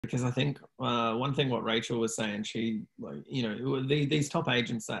because I think one thing what Rachel was saying, she like, you know, these top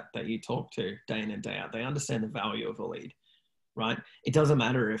agents that you talk to day in and day out, they understand the value of a lead, right? It doesn't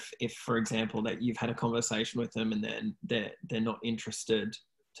matter if for example, that you've had a conversation with them and then they're not interested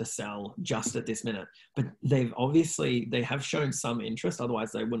to sell just at this minute, but they have shown some interest.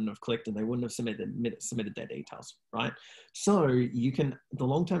 Otherwise they wouldn't have clicked and they wouldn't have submitted their details, right? So you can, the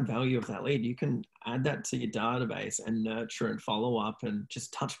long-term value of that lead, you can add that to your database and nurture and follow up and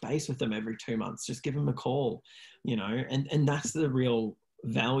just touch base with them every 2 months. Just give them a call, you know, and that's the real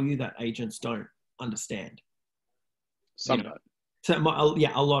value that agents don't understand. Some you know? So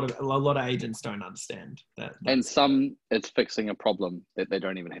yeah, a lot of agents don't understand that. And some, it's fixing a problem that they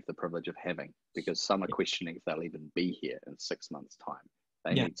don't even have the privilege of having, because some are questioning if they'll even be here in 6 months' time.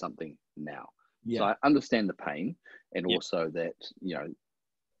 They need something now. So I understand the pain, and also that, you know,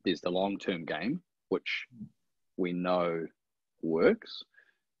 there's the long-term game, which we know works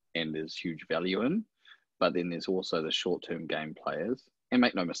and there's huge value in, but then there's also the short-term game players. And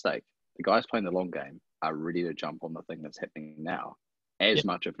make no mistake, the guys playing the long game are ready to jump on the thing that's happening now, as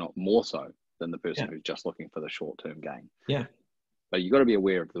much, if not more so, than the person who's just looking for the short-term gain. Yeah. But you've got to be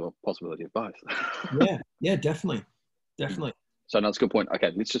aware of the possibility of both. Yeah, definitely. So that's a good point.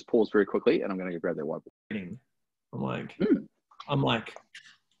 Okay, let's just pause very quickly, and I'm going to go grab that whiteboard. I'm like,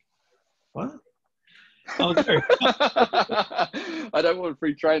 what? Oh, no. I don't want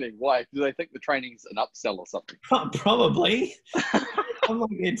free training. Why? Do they think the training's an upsell or something? Probably. I'm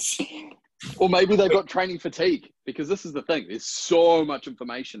like, it's... Or maybe they've got training fatigue, because this is the thing. There's so much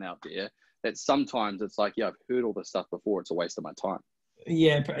information out there that sometimes it's like, yeah, I've heard all this stuff before. It's a waste of my time.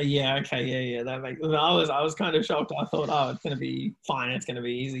 Yeah. Okay. That makes. I was kind of shocked. I thought, oh, it's gonna be fine. It's gonna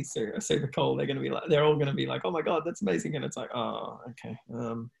be easy, super cool. They're all gonna be like, oh my god, that's amazing. And it's like, oh, okay,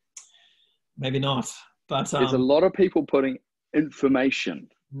 maybe not. But there's a lot of people putting information,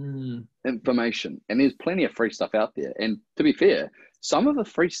 and there's plenty of free stuff out there. And to be fair, some of the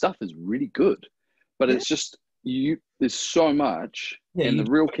free stuff is really good, but it's just there's so much. And the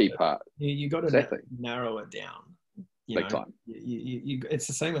real key part, you got to narrow it down. Big time. It's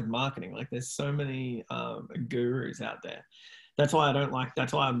the same with marketing. Like there's so many gurus out there. That's why I don't like.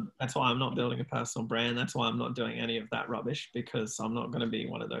 That's why I'm not building a personal brand. That's why I'm not doing any of that rubbish, because I'm not going to be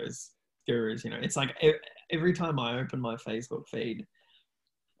one of those gurus. You know, it's like every time I open my Facebook feed,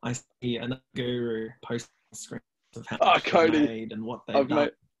 I see another guru posting screens of how much Cody, they've made and what they've done.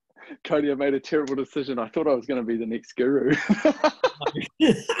 Cody, I made a terrible decision. I thought I was going to be the next guru.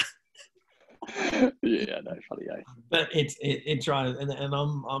 Yeah, no, funny, eh? But it drives, and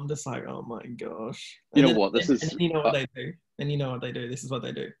I'm just like, oh my gosh. You know what? You know what they do. And you know what they do. This is what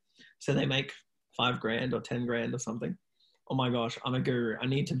they do. So they make $5,000 or $10,000 or something. Oh my gosh, I'm a guru. I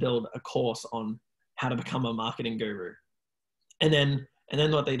need to build a course on how to become a marketing guru. And then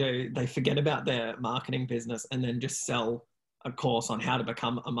what they do, they forget about their marketing business and then just sell a course on how to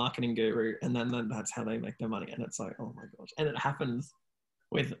become a marketing guru. And then that's how they make their money. And it's like, oh my gosh. And it happens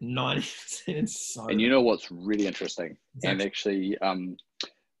with 90%. And you know what's really interesting? And actually,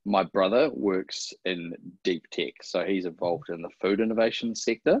 my brother works in deep tech. So he's involved in the food innovation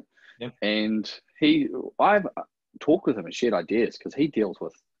sector. Yep. And I've talked with him and shared ideas, because he deals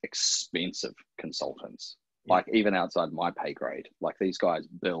with expensive consultants, like even outside my pay grade. Like these guys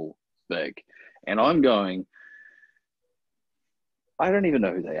bill big. And I'm going, I don't even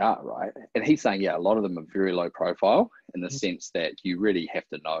know who they are, right? And he's saying, yeah, a lot of them are very low profile, in the sense that you really have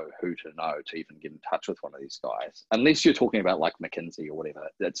to know who to know to even get in touch with one of these guys. Unless you're talking about like McKinsey or whatever.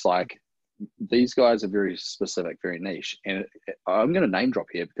 It's like, these guys are very specific, very niche. And I'm going to name drop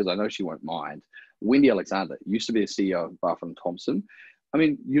here because I know she won't mind. Wendy Alexander used to be the CEO of Barfoot & Thompson. I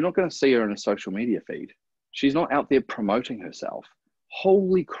mean, you're not going to see her in a social media feed. She's not out there promoting herself.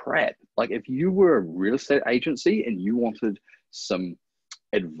 Holy crap. Like if you were a real estate agency and you wanted some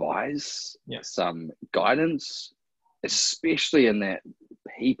advice, some guidance, especially in that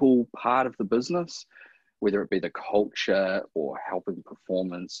people part of the business, whether it be the culture or helping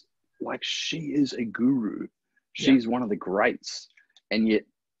performance, like she is a guru. She's one of the greats. And yet,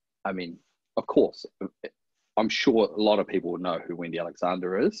 I mean, of course, I'm sure a lot of people would know who Wendy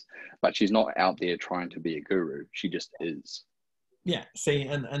Alexander is, but she's not out there trying to be a guru. She just is. Yeah. See,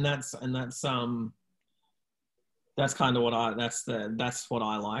 and that's kind of what that's what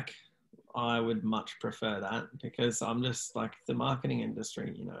I like. I would much prefer that, because I'm just like, the marketing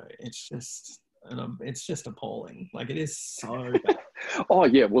industry, you know, it's just appalling. Like it is so bad. Oh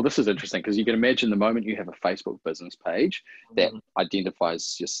yeah. Well, this is interesting, because you can imagine the moment you have a Facebook business page that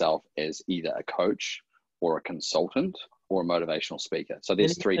identifies yourself as either a coach or a consultant or a motivational speaker. So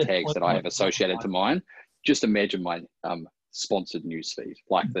there's 3 tags that I have associated to mine. Just imagine my sponsored newsfeed,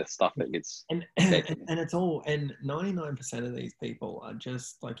 like the stuff that gets and back. and it's all, and 99% of these people are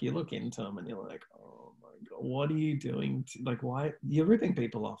just like, you look into them and you're like, oh my god, what are you doing like, why you're ripping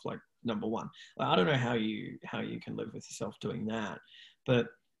people off? Like, number one, like, I don't know how you can live with yourself doing that. But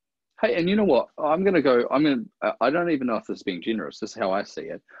hey, and you know what, I don't even know if this is being generous, this is how I see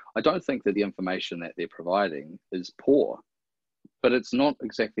it. I don't think that the information that they're providing is poor, but it's not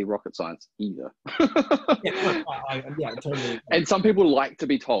exactly rocket science either. Yeah, totally. And some people like to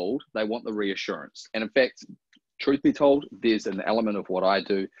be told, they want the reassurance. And in fact, truth be told, there's an element of what I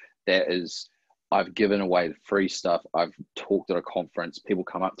do that is, I've given away free stuff. I've talked at a conference. People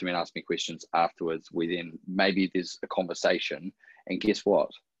come up to me and ask me questions afterwards. Maybe there's a conversation. And guess what?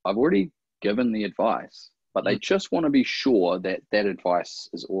 I've already given the advice, but they just want to be sure that that advice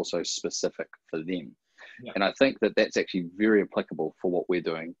is also specific for them. Yeah. And I think that that's actually very applicable for what we're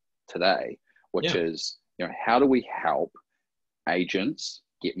doing today, which is, how do we help agents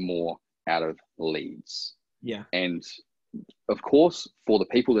get more out of leads? Yeah. And of course, for the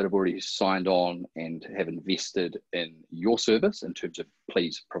people that have already signed on and have invested in your service in terms of,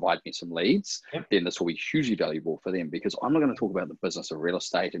 please provide me some leads, then this will be hugely valuable for them, because I'm not going to talk about the business of real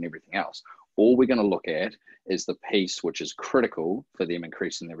estate and everything else. All we're going to look at is the piece which is critical for them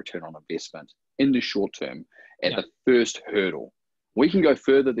increasing their return on investment in the short term at the first hurdle. We can go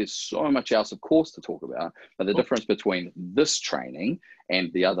further. There's so much else, of course, to talk about, but the difference between this training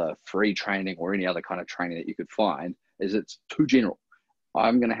and the other free training or any other kind of training that you could find is it's too general.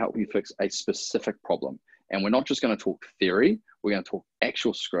 I'm going to help you fix a specific problem. And we're not just going to talk theory, we're going to talk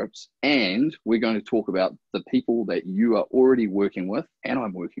actual scripts, and we're going to talk about the people that you are already working with and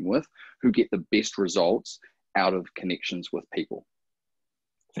I'm working with who get the best results out of connections with people.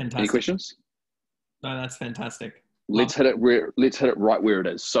 Fantastic. Any questions? No, that's fantastic. Let's hit it right where it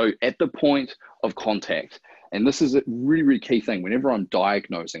is. So at the point of contact, and this is a really, really key thing. Whenever I'm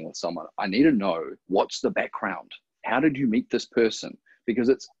diagnosing with someone, I need to know what's the background. How did you meet this person? Because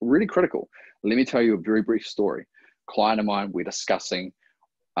it's really critical. Let me tell you a very brief story. Client of mine, we're discussing,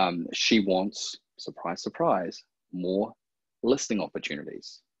 she wants, surprise, surprise, more listing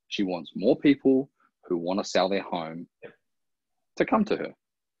opportunities. She wants more people who want to sell their home to come to her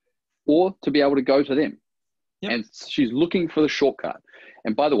or to be able to go to them. And she's looking for the shortcut.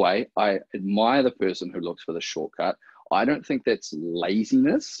 And by the way, I admire the person who looks for the shortcut. I don't think that's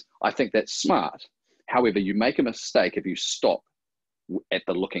laziness. I think that's smart. However, you make a mistake if you stop at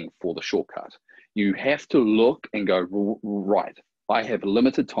the looking for the shortcut. You have to look and go, right, I have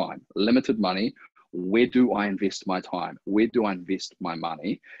limited time, limited money. Where do I invest my time? Where do I invest my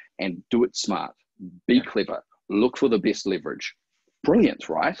money? And do it smart. Be clever. Look for the best leverage. Brilliant,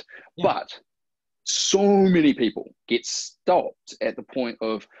 right? But so many people get stopped at the point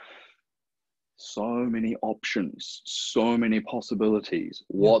of so many options, so many possibilities,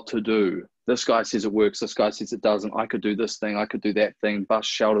 what to do. This guy says it works. This guy says it doesn't. I could do this thing. I could do that thing. Bus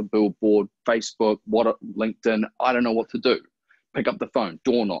shelter, billboard, Facebook, LinkedIn. I don't know what to do. Pick up the phone,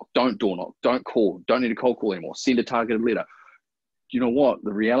 door knock, don't call, don't need a cold call anymore. Send a targeted letter. You know what?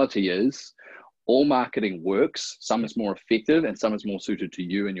 The reality is all marketing works. Some is more effective and some is more suited to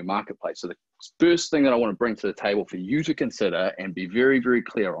you and your marketplace. So the first thing that I want to bring to the table for you to consider and be very, very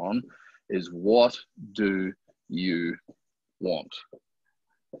clear on is, what do you want?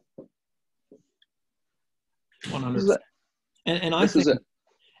 100%. And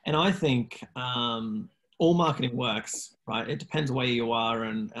I think all marketing works, right? It depends where you are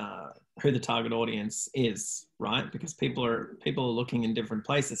and who the target audience is, right? Because people are looking in different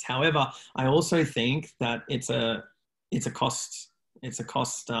places. However, I also think that it's a cost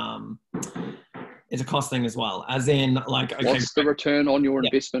thing as well. As in, like, okay, what's the return on your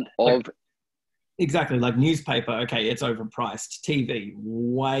investment of? Exactly, like newspaper, okay, it's overpriced. TV,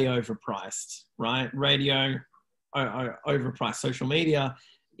 way overpriced, right? Radio, overpriced. Social media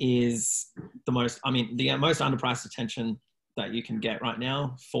is the most underpriced attention that you can get right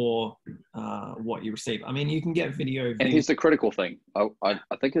now for what you receive. I mean, you can get video. And here's the critical thing. I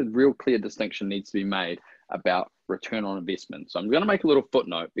think a real clear distinction needs to be made about return on investment. So I'm going to make a little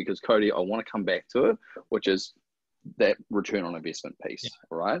footnote because, Cody, I want to come back to it, which is that return on investment piece,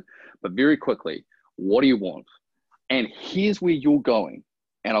 all right? But very quickly, what do you want? And here's where you're going.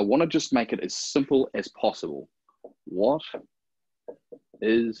 And I want to just make it as simple as possible. What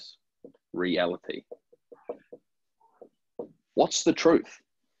is reality? What's the truth?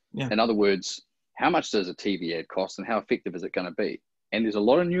 In other words, how much does a TV ad cost and how effective is it going to be? And there's a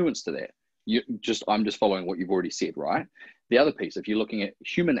lot of nuance to that. I'm just following what you've already said, right? The other piece, if you're looking at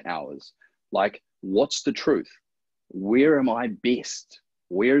human hours, like, what's the truth? Where am I best?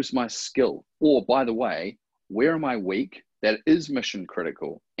 Where's my skill? Or, by the way, where am I weak that is mission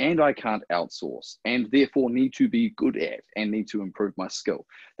critical and I can't outsource and therefore need to be good at and need to improve my skill.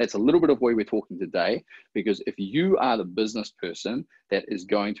 That's a little bit of where we're talking today, because if you are the business person that is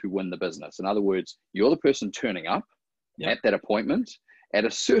going to win the business, in other words, you're the person turning up at that appointment, at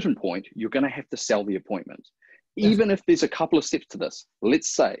a certain point, you're going to have to sell the appointment. Even if there's a couple of steps to this,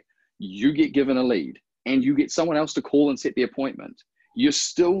 let's say you get given a lead and you get someone else to call and set the appointment, you're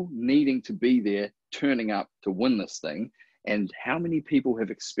still needing to be there, turning up to win this thing. And how many people have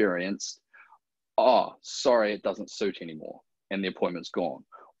experienced, oh, sorry, it doesn't suit anymore, and the appointment's gone,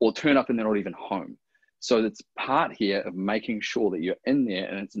 or turn up and they're not even home. So it's part here of making sure that you're in there,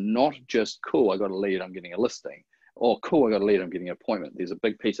 and it's not just, cool, I got a lead, I'm getting a listing, or cool, I got a lead, I'm getting an appointment. There's a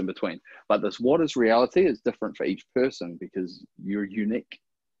big piece in between. But this what is reality is different for each person because you're unique.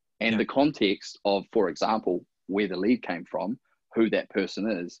 And the context of, for example, where the lead came from, who that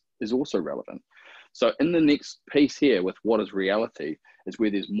person is also relevant. So in the next piece here with what is reality is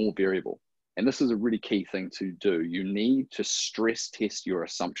where there's more variable. And this is a really key thing to do. You need to stress test your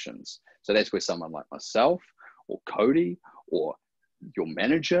assumptions. So that's where someone like myself or Cody or your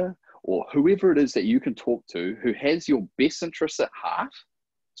manager or whoever it is that you can talk to who has your best interests at heart.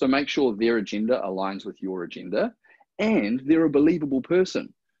 So make sure their agenda aligns with your agenda and they're a believable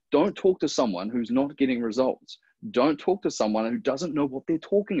person. Don't talk to someone who's not getting results. Don't talk to someone who doesn't know what they're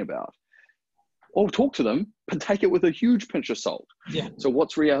talking about. Or talk to them, but take it with a huge pinch of salt. So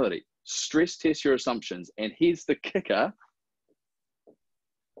what's reality? Stress test your assumptions. And here's the kicker.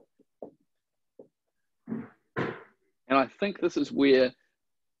 And I think this is where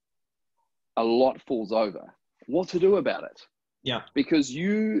a lot falls over. What to do about it? Because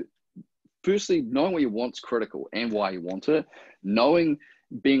you, firstly, knowing what you want is critical and why you want it.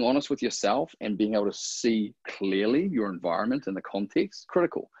 Being honest with yourself and being able to see clearly your environment and the context,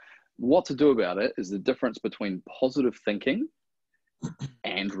 critical. What to do about it is the difference between positive thinking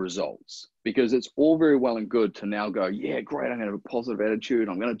and results, because it's all very well and good to now go, yeah, great, I'm going to have a positive attitude,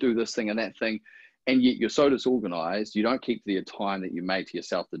 I'm going to do this thing and that thing, and yet you're so disorganized, you don't keep the time that you made to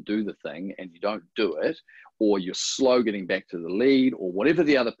yourself to do the thing, and you don't do it, or you're slow getting back to the lead, or whatever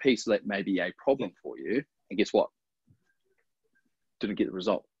the other piece that may be a problem for you, and guess what? Didn't get the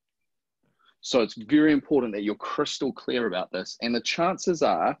result. So it's very important that you're crystal clear about this. And the chances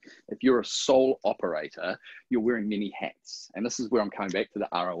are, if you're a sole operator, you're wearing many hats. And this is where I'm coming back to the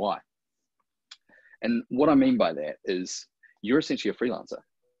ROI. And what I mean by that is you're essentially a freelancer.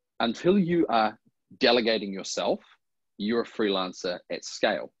 Until you are delegating yourself, you're a freelancer at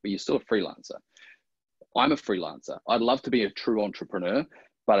scale, but you're still a freelancer. I'm a freelancer. I'd love to be a true entrepreneur,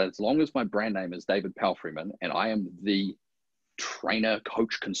 but as long as my brand name is David Palfreyman and I am the trainer,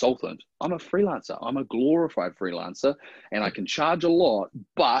 coach, consultant, I'm a freelancer. I'm a glorified freelancer and I can charge a lot,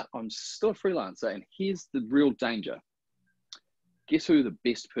 but I'm still a freelancer. And here's the real danger. Guess who the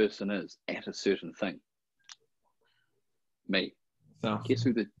best person is at a certain thing? Me. So guess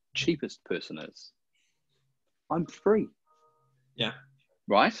who the cheapest person is? I'm free.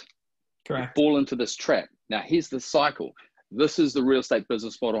 Right? Correct. You fall into this trap. Now here's the cycle. This is the real estate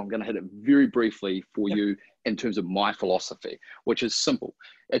business model. I'm going to hit it very briefly for you in terms of my philosophy, which is simple.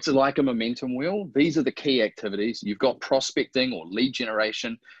 It's like a momentum wheel. These are the key activities. You've got prospecting or lead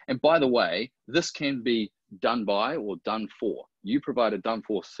generation. And by the way, this can be done by or done for. You provide a done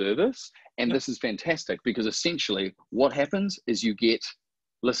for service. And this is fantastic because essentially what happens is you get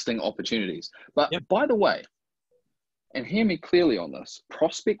listing opportunities. But by the way, and hear me clearly on this,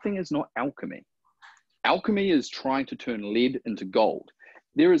 prospecting is not alchemy. Alchemy is trying to turn lead into gold.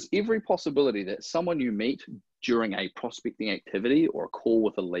 There is every possibility that someone you meet during a prospecting activity or a call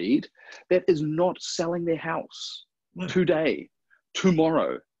with a lead that is not selling their house today,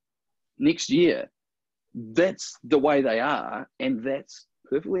 tomorrow, next year. That's the way they are, and that's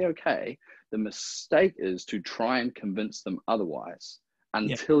perfectly okay. The mistake is to try and convince them otherwise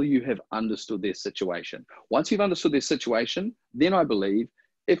until you have understood their situation. Once you've understood their situation, then I believe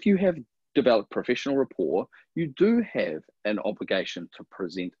if you have develop professional rapport, you do have an obligation to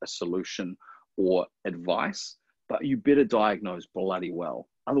present a solution or advice, but you better diagnose bloody well.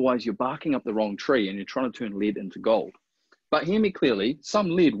 Otherwise, you're barking up the wrong tree and you're trying to turn lead into gold. But hear me clearly, some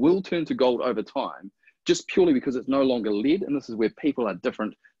lead will turn to gold over time, just purely because it's no longer lead. And this is where people are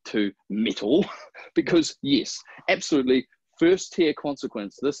different to metal, because yes, absolutely, first tier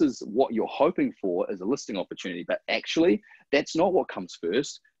consequence, this is what you're hoping for as a listing opportunity, but actually that's not what comes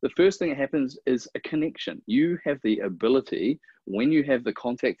first. The first thing that happens is a connection. You have the ability, when you have the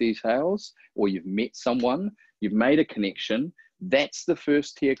contact details or you've met someone, you've made a connection, that's the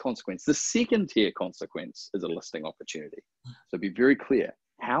first tier consequence. The second tier consequence is a listing opportunity. So be very clear.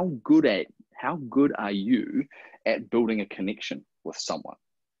 How good are you at building a connection with someone.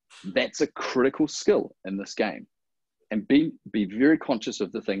 That's a critical skill in this game. And be very conscious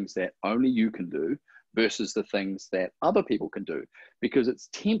of the things that only you can do versus the things that other people can do, because it's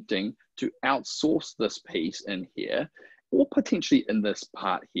tempting to outsource this piece in here, or potentially in this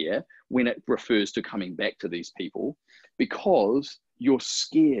part here, when it refers to coming back to these people, because you're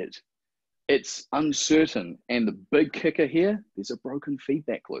scared. It's uncertain. And the big kicker here, there's a broken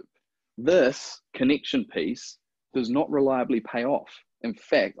feedback loop. This connection piece does not reliably pay off. In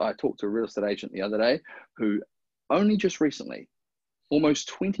fact, I talked to a real estate agent the other day who only just recently, almost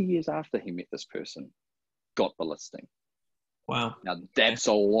 20 years after he met this person, got the listing. Wow. Now that's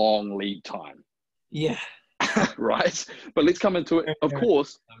a long lead time. Yeah. Right? But let's come into it. Of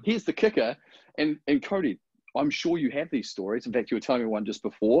course, here's the kicker. And Cody, I'm sure you have these stories. In fact, you were telling me one just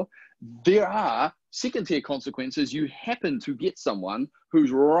before. There are second tier consequences. You happen to get someone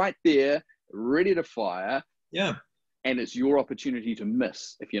who's right there, ready to fire. Yeah. And it's your opportunity to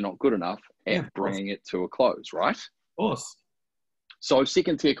miss if you're not good enough at bringing it to a close, right? Of course. So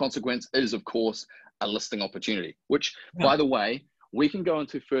second tier consequence is, of course, a listing opportunity, which, by the way, we can go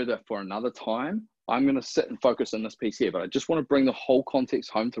into further for another time. I'm going to sit and focus on this piece here, but I just want to bring the whole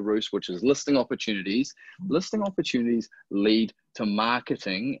context home to roost, which is listing opportunities. Listing opportunities lead to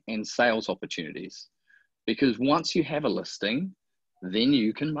marketing and sales opportunities, because once you have a listing, then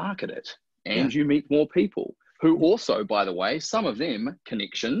you can market it and you meet more people who also, by the way, some of them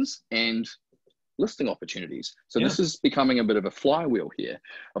connections and listing opportunities. So this is becoming a bit of a flywheel here.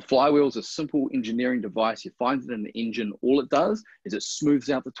 A flywheel is a simple engineering device. You find it in the engine. All it does is it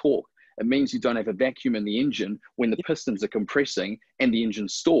smooths out the torque. It means you don't have a vacuum in the engine when the pistons are compressing and the engine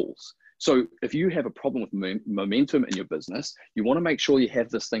stalls. So if you have a problem with momentum in your business, you want to make sure you have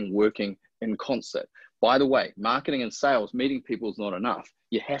this thing working in concert. By the way, marketing and sales, meeting people is not enough.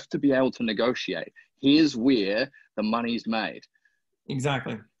 You have to be able to negotiate. Here's where the money's made.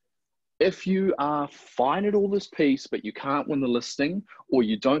 Exactly. If you are fine at all this piece, but you can't win the listing, or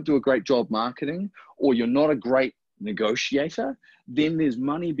you don't do a great job marketing, or you're not a great negotiator, then there's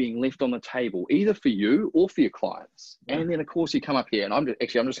money being left on the table, either for you or for your clients. And then of course you come up here, and I'm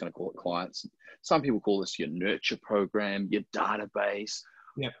just going to call it clients. Some people call this your nurture program, your database.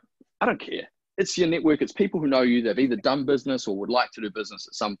 I don't care. It's your network. It's people who know you. They've either done business or would like to do business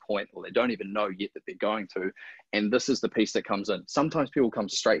at some point, or they don't even know yet that they're going to. And this is the piece that comes in. Sometimes people come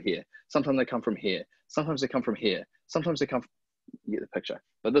straight here. Sometimes they come from here. Sometimes they come from here. Sometimes they come from, you get the picture.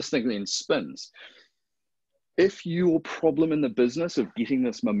 But this thing then spins. If your problem in the business of getting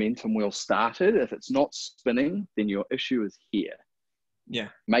this momentum wheel started, if it's not spinning, then your issue is here.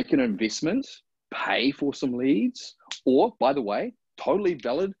 Make an investment, pay for some leads, or, by the way, totally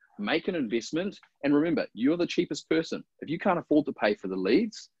valid, make an investment. And remember, you're the cheapest person. If you can't afford to pay for the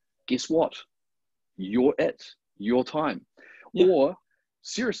leads, guess what? You're it, your time. Or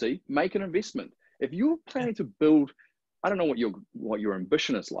seriously, make an investment. If you're planning to build, I don't know what your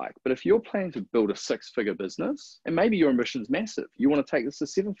ambition is like, but if you're planning to build a 6-figure business, and maybe your ambition is massive, you want to take this to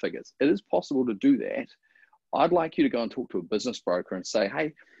 7 figures, it is possible to do that. I'd like you to go and talk to a business broker and say,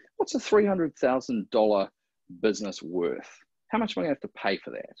 hey, what's a $300,000 business worth? How much am I going to have to pay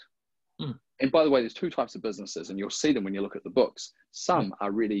for that? And by the way, there's 2 types of businesses, and you'll see them when you look at the books. Some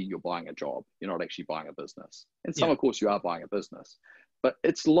are really, you're buying a job. You're not actually buying a business. And some, of course, you are buying a business. But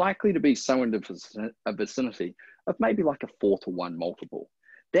it's likely to be somewhere in a vicinity of maybe like a 4-to-1 multiple.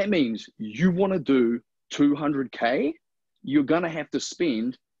 That means you want to do 200K, you're going to have to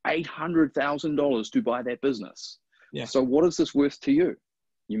spend $800,000 to buy that business. So what is this worth to you?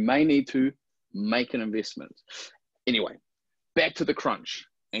 You may need to make an investment. Anyway, back to the crunch.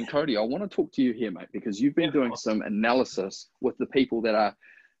 And Cody, I want to talk to you here, mate, because you've been doing some analysis with the people that are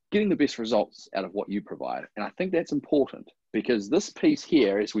getting the best results out of what you provide. And I think that's important, because this piece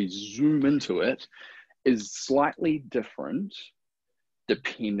here, as we zoom into it, is slightly different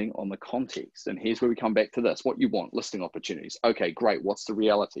depending on the context. And here's where we come back to this. What you want, listing opportunities. Okay, great. What's the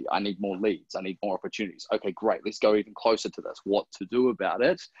reality? I need more leads. I need more opportunities. Okay, great. Let's go even closer to this. What to do about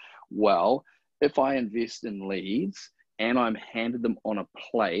it? Well, if I invest in leads and I'm handed them on a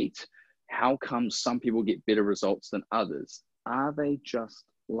plate, how come some people get better results than others? Are they just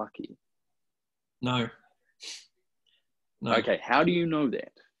lucky? No. Okay, how do you know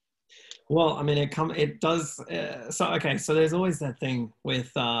that? Well, I mean, it does. So there's always that thing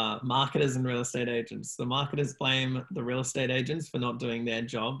with marketers and real estate agents. The marketers blame the real estate agents for not doing their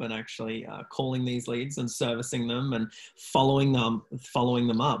job and actually calling these leads and servicing them and following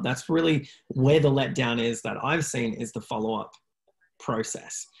them up. That's really where the letdown is that I've seen, is the follow-up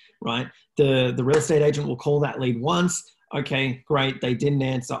process, right? The real estate agent will call that lead once. Okay, great. They didn't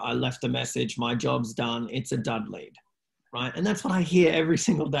answer. I left a message. My job's done. It's a dud lead, right? And that's what I hear every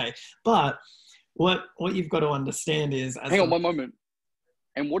single day. But what you've got to understand is, hang on one moment.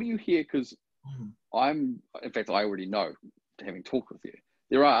 And what do you hear? Because in fact, I already know, having talked with you,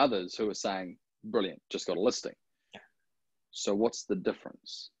 there are others who are saying, brilliant, just got a listing. Yeah. So what's the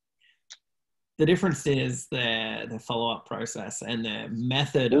difference? The difference is their follow-up process and their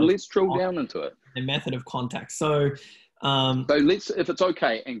method. Well, let's drill down into it. Their method of contact. So if it's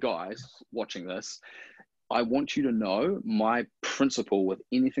okay, and guys watching this, I want you to know my principle with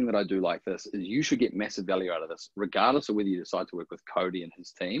anything that I do like this is you should get massive value out of this, regardless of whether you decide to work with Cody and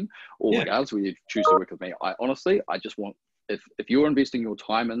his team, or regardless of whether you choose to work with me. I just want, if you're investing your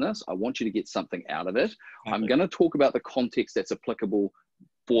time in this, I want you to get something out of it. Exactly. I'm going to talk about the context that's applicable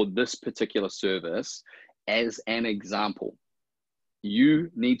for this particular service as an example. You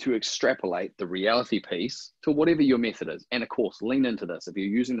need to extrapolate the reality piece to whatever your method is. And of course, lean into this. If you're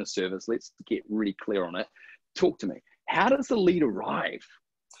using the service, let's get really clear on it. Talk to me. How does the lead arrive?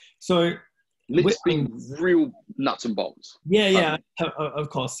 So let's be real nuts and bolts. Yeah, of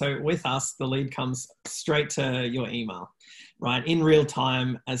course. So with us, the lead comes straight to your email, right? In real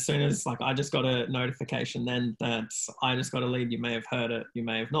time, as soon as I just got a notification then that I just got a lead. You may have heard it, you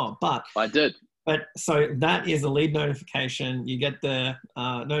may have not, but I did. But so that is a lead notification. You get the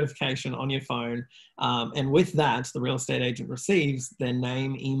notification on your phone. And with that, the real estate agent receives their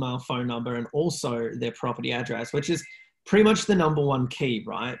name, email, phone number, and also their property address, which is pretty much the number one key,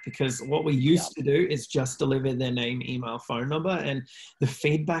 right? Because what we used to do is just deliver their name, email, phone number. And the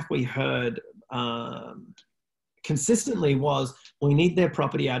feedback we heard consistently was, we need their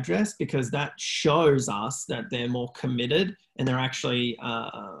property address because that shows us that they're more committed and they're actually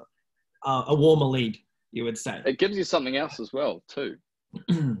a warmer lead, you would say. It gives you something else as well, too.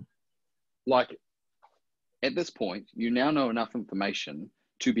 Like, at this point, you now know enough information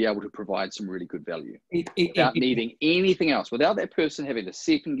to be able to provide some really good value without needing anything else, without that person having to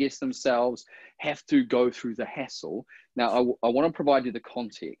second guess themselves, have to go through the hassle. Now, I want to provide you the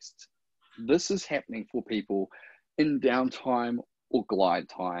context. This is happening for people in downtime or glide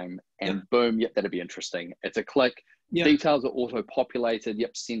time, and boom, yep, that'd be interesting. It's a click. Yep. Details are auto-populated.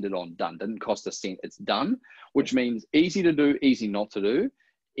 Yep, send it on, done. Didn't cost a cent. It's done, which means easy to do, easy not to do,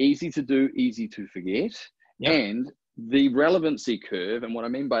 easy to do, easy to forget. Yep. And the relevancy curve, and what I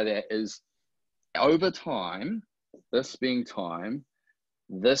mean by that is over time, this being time,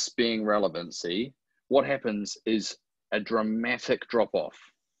 this being relevancy, what happens is a dramatic drop-off.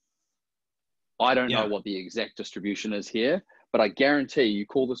 I don't know what the exact distribution is here, but I guarantee you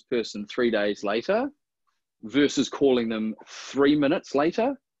call this person 3 days later versus calling them 3 minutes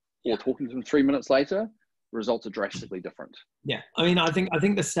later or talking to them 3 minutes later, results are drastically different. Yeah. I mean, I think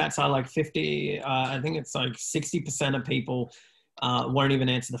the stats are like 50, I think it's like 60% of people won't even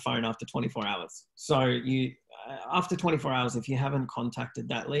answer the phone after 24 hours. So after 24 hours, if you haven't contacted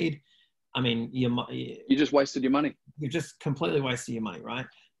that lead, I mean, you just wasted your money. You just completely wasted your money, right?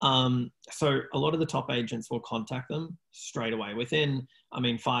 So a lot of the top agents will contact them straight away within,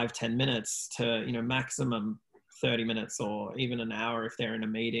 5-10 minutes to, maximum 30 minutes or even an hour if they're in a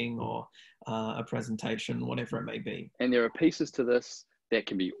meeting or a presentation, whatever it may be. And there are pieces to this that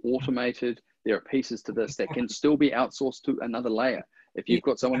can be automated. There are pieces to this that can still be outsourced to another layer. If you've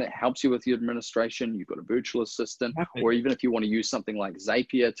got someone that helps you with your administration, you've got a virtual assistant, or even if you want to use something like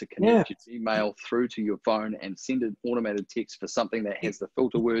Zapier to connect your email through to your phone and send an automated text for something that has the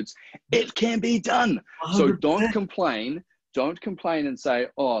filter words, it can be done. 100%. So don't complain. Don't complain and say,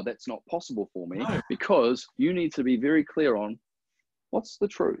 oh, that's not possible for me, because you need to be very clear on what's the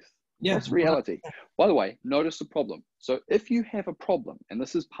truth. What's reality? By the way, notice the problem. So if you have a problem, and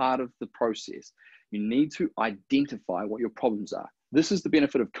this is part of the process, you need to identify what your problems are. This is the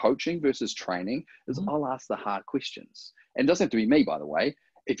benefit of coaching versus training, is I'll ask the hard questions. And it doesn't have to be me, by the way.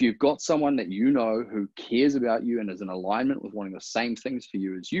 If you've got someone that you know who cares about you and is in alignment with wanting the same things for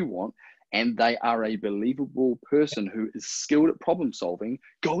you as you want, and they are a believable person who is skilled at problem solving,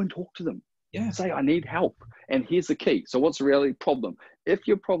 go and talk to them. Say, I need help. And here's the key. So what's the reality problem? If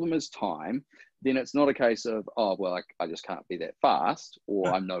your problem is time, then it's not a case of, oh, well, I just can't be that fast,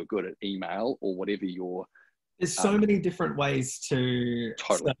 or I'm no good at email, or whatever your... There's so many different ways to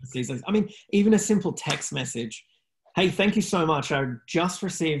service these things. I mean, even a simple text message. Hey, thank you so much. I just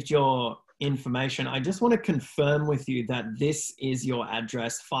received your information. I just want to confirm with you that this is your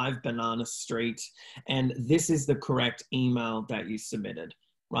address, 5 Banana Street, and this is the correct email that you submitted,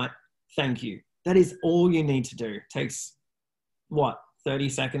 right? Thank you. That is all you need to do. It takes, what, 30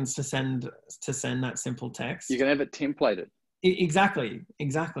 seconds to send that simple text? You can have it templated. Exactly.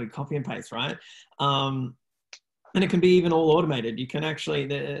 Copy and paste, right? And it can be even all automated. You can actually,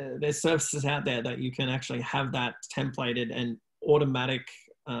 there's services out there that you can actually have that templated and automatically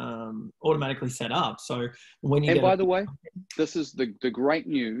set up. So when you And get by the way, this is the great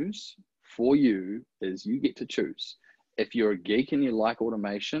news for you is you get to choose. If you're a geek and you like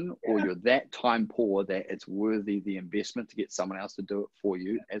automation, or you're that time poor that it's worthy the investment to get someone else to do it for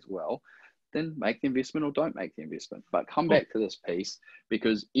you as well, then make the investment or don't make the investment. But come back to this piece,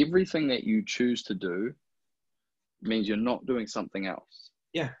 because everything that you choose to do means you're not doing something else.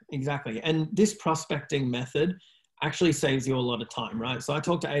 Yeah, exactly. And this prospecting method actually saves you a lot of time, right? So I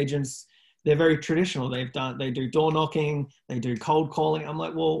talk to agents, they're very traditional. They do door knocking, they do cold calling. I'm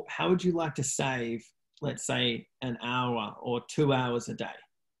like, well, how would you like to save, let's say, an hour or 2 hours a day,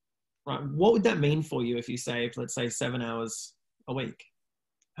 right? What would that mean for you if you saved, let's say, 7 hours a week?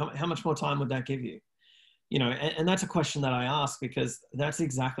 How much more time would that give you? You know, and that's a question that I ask, because that's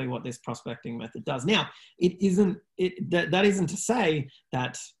exactly what this prospecting method does. Now, that isn't to say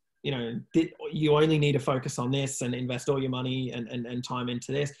that, you know, you only need to focus on this and invest all your money and time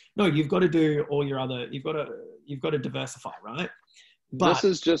into this. No, you've got to do all your other, you've got to diversify, right? But this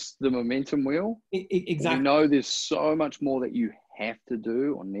is just the momentum wheel. Exactly. We know there's so much more that you have to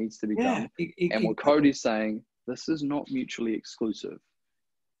do or needs to be done. And what Cody's saying, this is not mutually exclusive.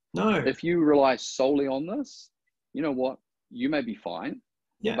 No. If you rely solely on this, you know what? You may be fine,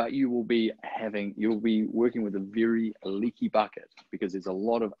 but you'll be working with a very leaky bucket, because there's a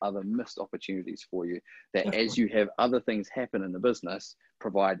lot of other missed opportunities for you that Definitely. As you have other things happen in the business,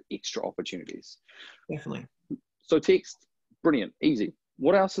 provide extra opportunities. Definitely. So text, brilliant, easy.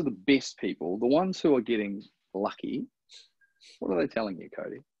 What else are the best people, the ones who are getting lucky? What are they telling you,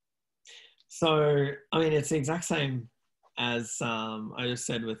 Cody? So, I mean, it's the exact same as I just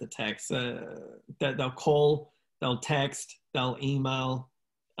said with the text. That they'll call, they'll text, they'll email,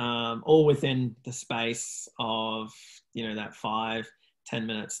 all within the space of, you know, that 5, 10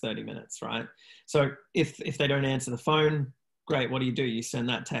 minutes, 30 minutes, right? So if they don't answer the phone, great. What do? You send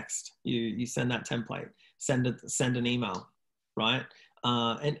that text. You send that template. Send an email, right?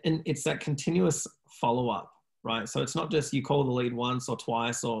 And it's that continuous follow up, right? So it's not just you call the lead once or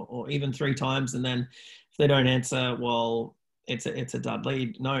twice or even 3 times, and then if they don't answer, well, it's a dud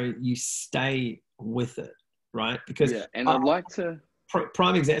lead. No, you stay with it, right? Because and I'd like to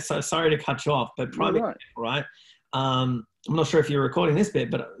prime example. So sorry to cut you off, but prime example, right? I'm not sure if you're recording this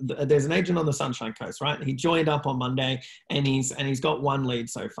bit, but there's an agent on the Sunshine Coast, right? He joined up on Monday, and he's got 1 lead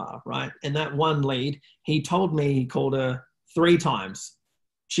so far, right? And that 1 lead, he told me he called her 3 times.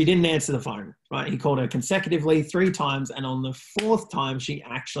 She didn't answer the phone, right? He called her consecutively 3 times, and on the 4th time, she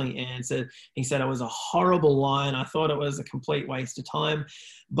actually answered. He said it was a horrible line. I thought it was a complete waste of time,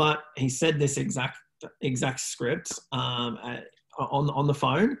 but he said this exact script on the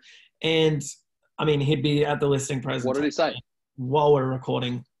phone, and I mean, he'd be at the listing presentation. What did he say? While we're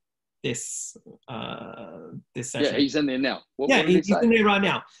recording this session. Yeah, he's in there now. What he's in there right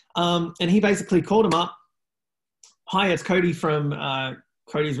now. And he basically called him up. Hi, it's Cody from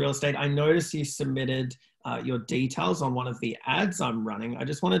Cody's Real Estate. I noticed you submitted your details on one of the ads I'm running. I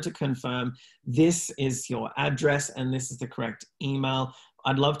just wanted to confirm this is your address and this is the correct email.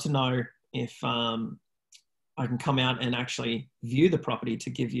 I'd love to know if I can come out and actually view the property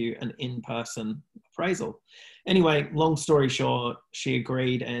to give you an in-person appraisal. Anyway, long story short, she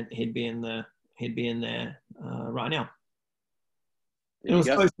agreed, and he'd be in there right now. It was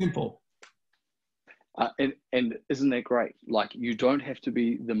so simple. And isn't that great? Like, you don't have to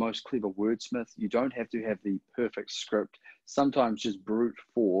be the most clever wordsmith. You don't have to have the perfect script. Sometimes just brute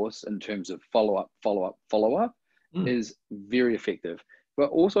force in terms of follow up is very effective. But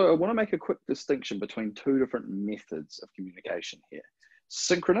also, I want to make a quick distinction between 2 different methods of communication here: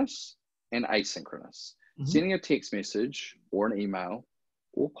 synchronous and asynchronous. Sending a text message or an email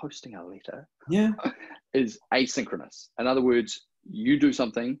or posting a letter is asynchronous. In other words, you do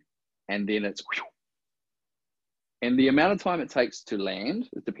something and then it's whew. And the amount of time it takes to land,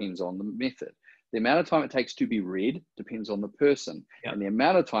 it depends on the method. The amount of time it takes to be read depends on the person. And the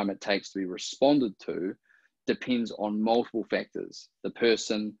amount of time it takes to be responded to depends on multiple factors: the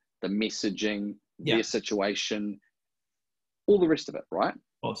person, the messaging, their situation, all the rest of it, right?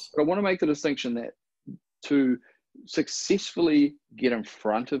 But I want to make the distinction that to successfully get in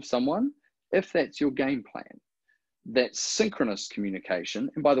front of someone, if that's your game plan, that synchronous communication,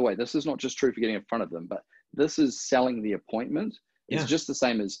 and by the way, this is not just true for getting in front of them, but this is selling the appointment. It's just the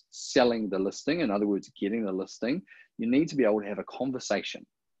same as selling the listing. In other words, getting the listing. You need to be able to have a conversation.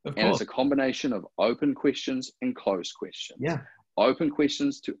 And it's a combination of open questions and closed questions. Open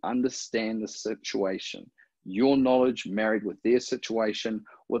questions to understand the situation, your knowledge married with their situation,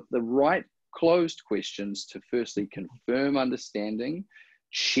 with the right closed questions to firstly confirm understanding,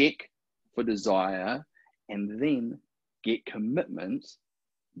 check for desire, and then get commitment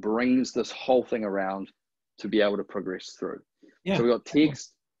brings this whole thing around to be able to progress through. Yeah. So we got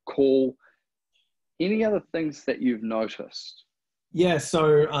text, call, any other things that you've noticed? Yeah,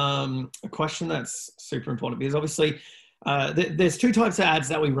 so a question that's super important because obviously there's two types of ads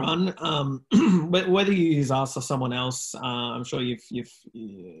that we run. Whether you use us or someone else, I'm sure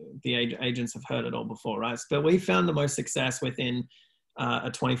the agents have heard it all before, right? But we found the most success within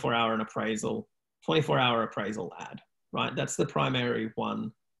a 24-hour appraisal ad, right? That's the primary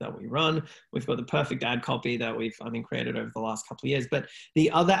one that we run. We've got the perfect ad copy that we've, I think, created over the last couple of years. But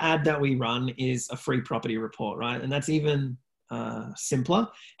the other ad that we run is a free property report, right? And that's even simpler.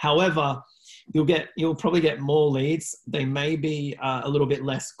 However, you'll probably get more leads. They may be a little bit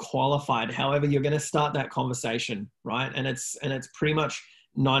less qualified. However, you're going to start that conversation, right? And it's pretty much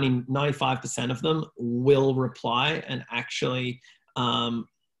 95% of them will reply and actually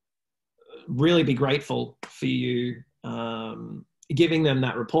really be grateful for you giving them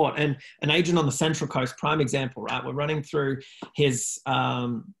that report. And an agent on the Central Coast, prime example, right? We're running through his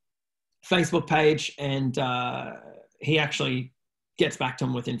Facebook page, and he actually gets back to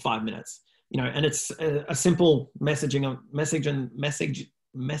him within 5 minutes. And it's a simple messaging them,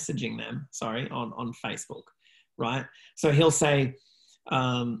 on Facebook, right? So he'll say,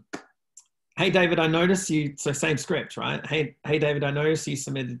 hey, David, I noticed you, so same script, right? Hey, David, I noticed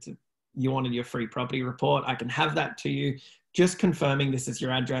you wanted your free property report. I can have that to you. Just confirming this is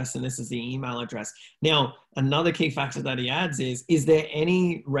your address and this is the email address. Now, another key factor that he adds is there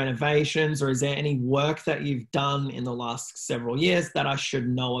any renovations or is there any work that you've done in the last several years that I should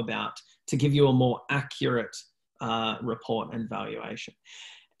know about to give you a more accurate report and valuation?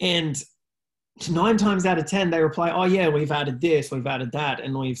 And 9 times out of 10, they reply, oh yeah, we've added this, we've added that,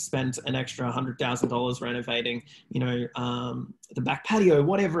 and we've spent an extra $100,000 renovating, the back patio,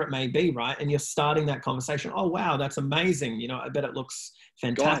 whatever it may be, right? And you're starting that conversation. Oh, wow, that's amazing. I bet it looks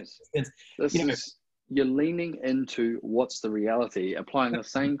fantastic. Guys, you're leaning into what's the reality, applying the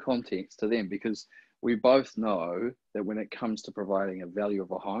same context to them, because we both know that when it comes to providing a value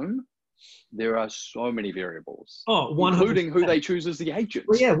of a home, there are so many variables, 100%. Including who they choose as the agent.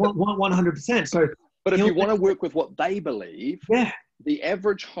 Well, yeah, 100%. So, but if you want to work with what they believe, yeah, the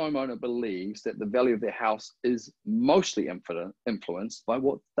average homeowner believes that the value of their house is mostly influenced by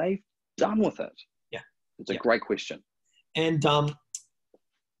what they've done with it. Yeah, it's a great question. And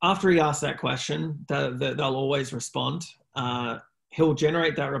after he asks that question, they'll always respond. He'll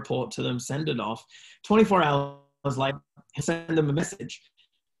generate that report to them, send it off. 24 hours later, he'll send them a message.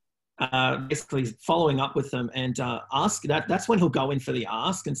 Basically following up with them and ask that. That's when he'll go in for the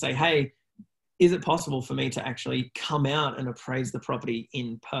ask and say, hey, is it possible for me to actually come out and appraise the property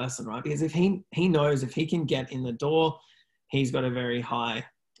in person, right? Because if he knows if he can get in the door, he's got a very high.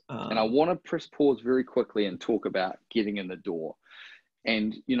 And I want to press pause very quickly and talk about getting in the door.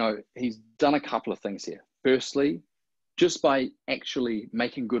 And, he's done a couple of things here. Firstly, just by actually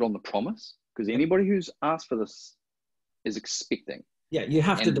making good on the promise, because anybody who's asked for this is expecting. Yeah, you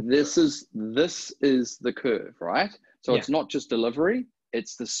have to. This is the curve, right? So it's not just delivery,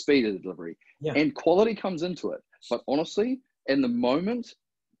 it's the speed of the delivery. Yeah. And quality comes into it. But honestly, in the moment,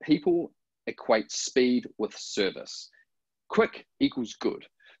 people equate speed with service. Quick equals good.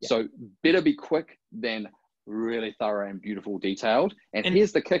 Yeah. So better be quick than really thorough and beautiful detailed. And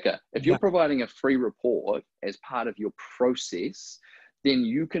here's the kicker. If you're providing a free report as part of your process, then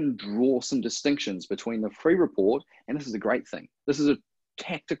you can draw some distinctions between the free report, and this is a great thing. This is a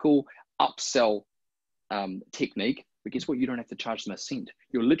tactical upsell technique, but guess what? You don't have to charge them a cent.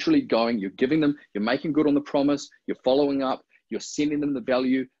 You're literally you're giving them, you're making good on the promise, you're following up, you're sending them the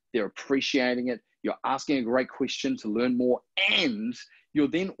value, they're appreciating it, you're asking a great question to learn more, and you're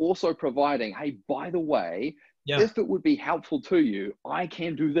then also providing, hey, by the way, if it would be helpful to you, I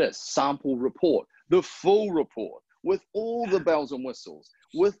can do this sample report, the full report, with all the bells and whistles,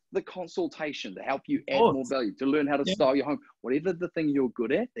 with the consultation to help you add more value, to learn how to style your home, whatever the thing you're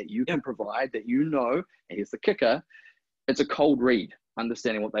good at that you can provide, that and here's the kicker, it's a cold read,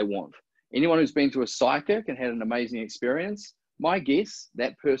 understanding what they want. Anyone who's been to a psychic and had an amazing experience, my guess,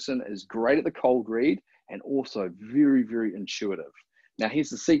 that person is great at the cold read and also very, very intuitive. Now,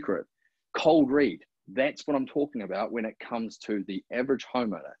 here's the secret. Cold read, that's what I'm talking about when it comes to the average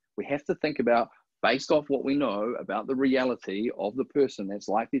homeowner. We have to think about, based off what we know about the reality of the person that's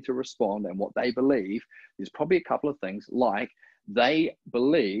likely to respond and what they believe, there's probably a couple of things, like they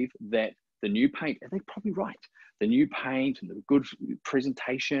believe that the new paint, and they're probably right. The new paint and the good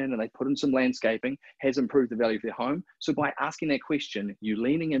presentation, and they put in some landscaping, has improved the value of their home. So by asking that question, you're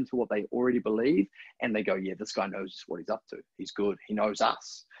leaning into what they already believe, and they go, yeah, this guy knows what he's up to. He's good. He knows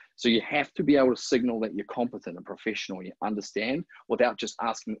us. So you have to be able to signal that you're competent and professional, you understand, without just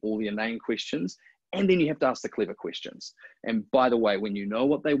asking all the inane questions. And then you have to ask the clever questions. And by the way, when you know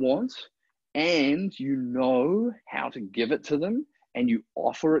what they want and you know how to give it to them and you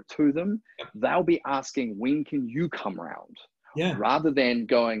offer it to them, they'll be asking, when can you come round? Yeah. Rather than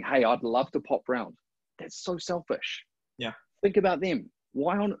going, hey, I'd love to pop round. That's so selfish. Yeah. Think about them.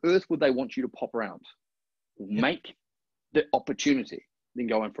 Why on earth would they want you to pop around? Make the opportunity, then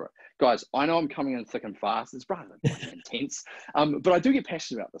go in for it. Guys, I know I'm coming in thick and fast. It's rather intense, but I do get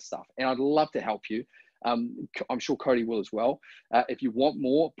passionate about this stuff, and I'd love to help you. I'm sure Cody will as well. If you want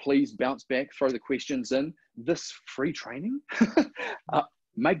more, please bounce back, throw the questions in. This free training,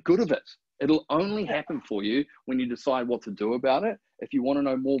 make good of it. It'll only happen for you when you decide what to do about it. If you want to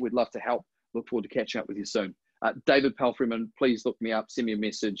know more, we'd love to help. Look forward to catching up with you soon. David Palfreyman, please look me up, send me a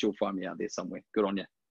message. You'll find me out there somewhere. Good on you.